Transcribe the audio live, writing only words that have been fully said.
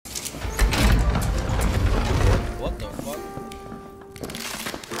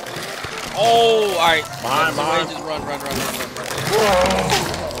Oh, alright. Mine. Just run.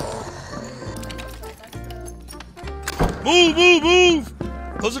 Move!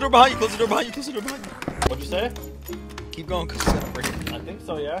 Close the door behind you, What'd you say? Keep going, cause it's gonna break. I think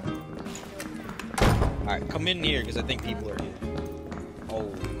so, yeah. Alright, come in here, because I think people are here.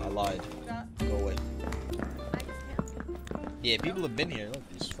 Oh, I lied. Go away. Yeah, people have been here. Look,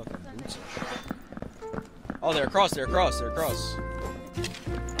 these fucking boots and shit. Oh, they're across. Alright.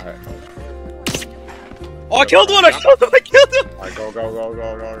 Oh, I killed one! Alright, go.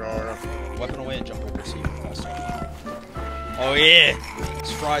 Weapon away and jump over, see you faster. Oh yeah!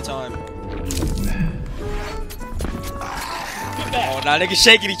 It's fry time. Oh, now niggas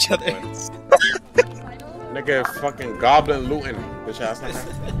shaking each other. Nigga fucking goblin looting. Bitch ass nigga.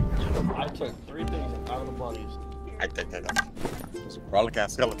 I took 3 things and 5 of the bodies. I think that. It's a relic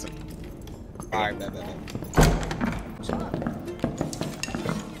ass skeleton. Alright, bet.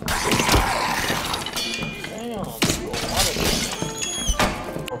 Damn.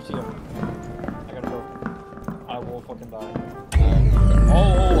 Oh, see him. I gotta go. I will fucking die. Oh,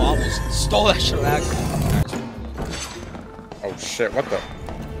 I almost stole that shit on accident. Oh shit, what the?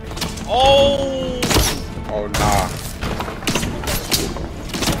 Oh! Oh nah.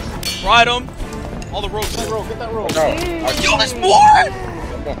 Ride him! All the ropes. Get that rope, get that rope. No. Yo, there's more!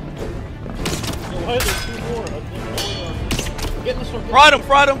 Yo, why is there 2 more? Get in this one. Ride him!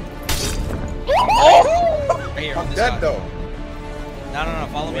 Oh! Right here, on I'm this dead side. though. No.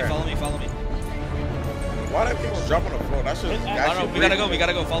 Follow me. Why do people jump on the floor? That shit. No, we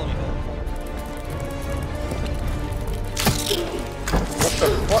gotta go. Follow me. What the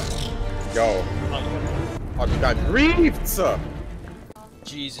fuck? Yo. Oh, you got griefed, sir.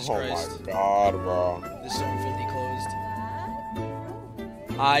 Jesus Oh Christ. my god, bro. This zone fully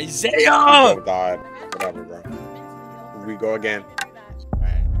closed. Isaiah! Oh, died. Whatever, bro. We go again.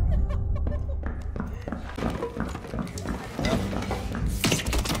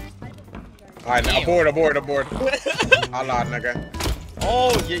 Alright, abort. I lied, nigga.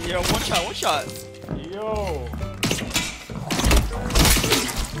 Oh, yeah, one shot. Yo.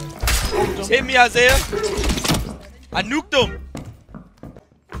 Just hit me, Isaiah. I nuked him.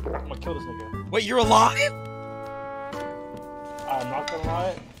 I'm gonna kill this nigga. Wait, you're alive? I'm not gonna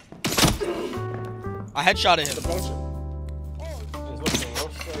lie. I headshotted him. It's looking real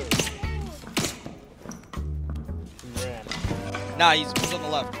straight. He ran. Nah, he's on the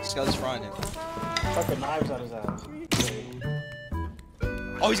left. Skelly's frying him. Fucking knives out his ass.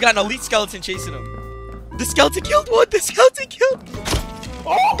 Oh, he's got an elite skeleton chasing him. The skeleton killed one.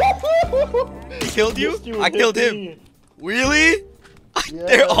 Oh! He killed you? Missed you I and killed hit him. me. Really? Yes.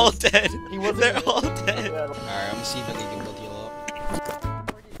 They're all dead. He wasn't They're in- all dead. Yeah. Alright, I'm gonna see if I can get heal up.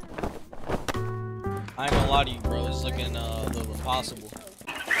 I ain't gonna lie to you, bro. This is looking a little impossible.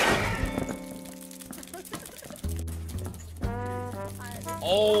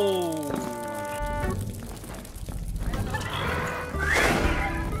 Oh!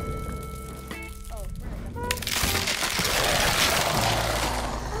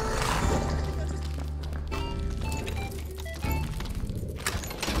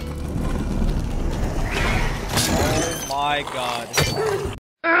 My God.